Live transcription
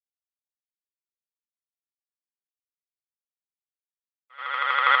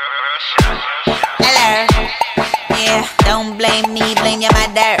Don't blame me, blame your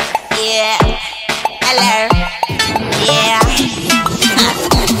mother. Yeah. Hello. Yeah.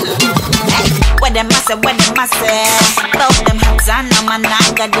 What them must say, what them must say. Both them hands on my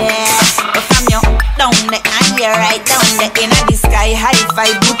naga there. But from your down the and you're right down the inner the sky high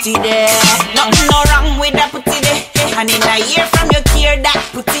five booty there. Nothing no wrong with that booty there. And in a year from your care that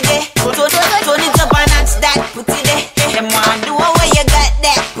booty there. Turn it up and notch that booty there. Them want do where you got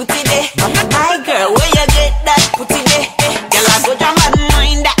that booty there. My girl, where you get that booty there. Girl, I go down and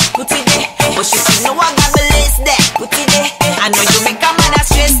mind that booty there. But she know I got the list that booty there. I know you make a man a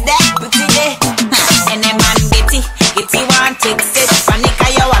stress that booty there. And a man get it want take it. Panic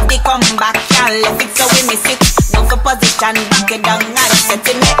you have to come back, y'all. Left it so we miss it. No for position, back it down and set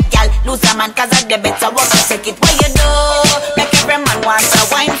it. Make y'all lose a man cause of the better work. Take it where you do. Make every man want a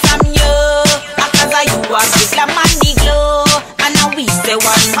wine from you. Cause of you are give the man the glow. And now we say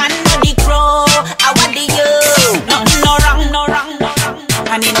one man no the crow. I want the you. Nothing no wrong, no wrong, no wrong.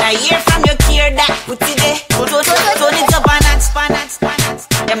 And in a year from your care that put it there. Turn it up and spanners.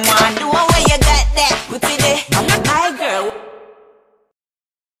 Them want do where you got that put it there. My girl.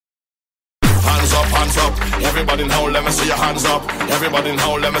 Hands up, everybody now let me see your hands up. Everybody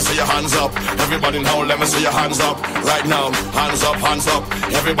now let me see your hands up. Everybody now let me see your hands up. Right now, hands up,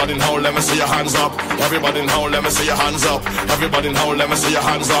 everybody now let me see your hands up. Everybody now let me see your hands up. Everybody now let me see your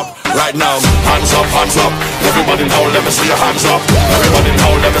hands up. Right now, hands up, everybody now let me see your hands up. Everybody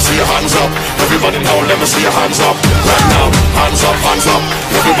now let me see your hands up. Everybody now let me see your hands up. Right now, hands up,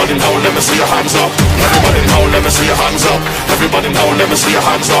 everybody now let me see your hands up. Everybody now let me see your hands up. Everybody now let me see your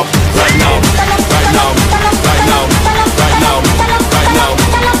hands up. Right now, right now, right now, right now, right now,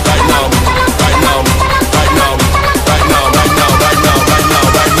 right now, right now, right now, right now, right now, right now, right now, right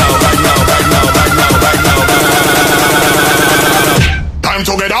now, right now, right now, right now, right now, right now. Time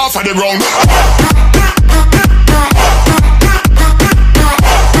to get off of the ground.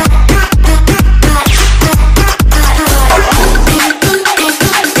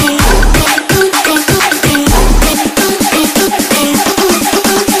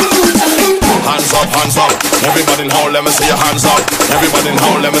 Hands up, everybody now let me see your hands up. Everybody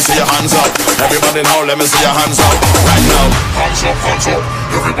now let me see your hands up. Everybody now let me see your hands up. Right now, hands up,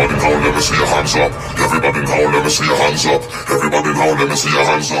 everybody now let me see your hands up. Everybody now let me see your hands up. Everybody now let me see your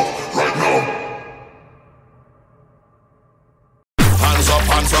hands up. Right now.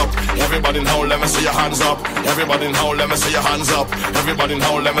 Hands up, everybody now let me see your hands up. Everybody now let me see your hands up. Everybody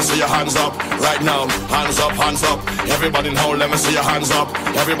now let me see your hands up. Right now, hands up, everybody now let me see your hands up.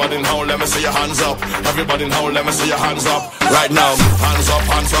 Everybody now let me see your hands up. Everybody now let me see your hands up. Right now, hands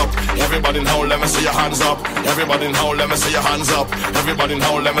up, everybody now let me see your hands up. Everybody now let me see your hands up. Everybody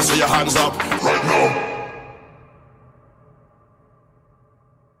now let me see your hands up. Right now.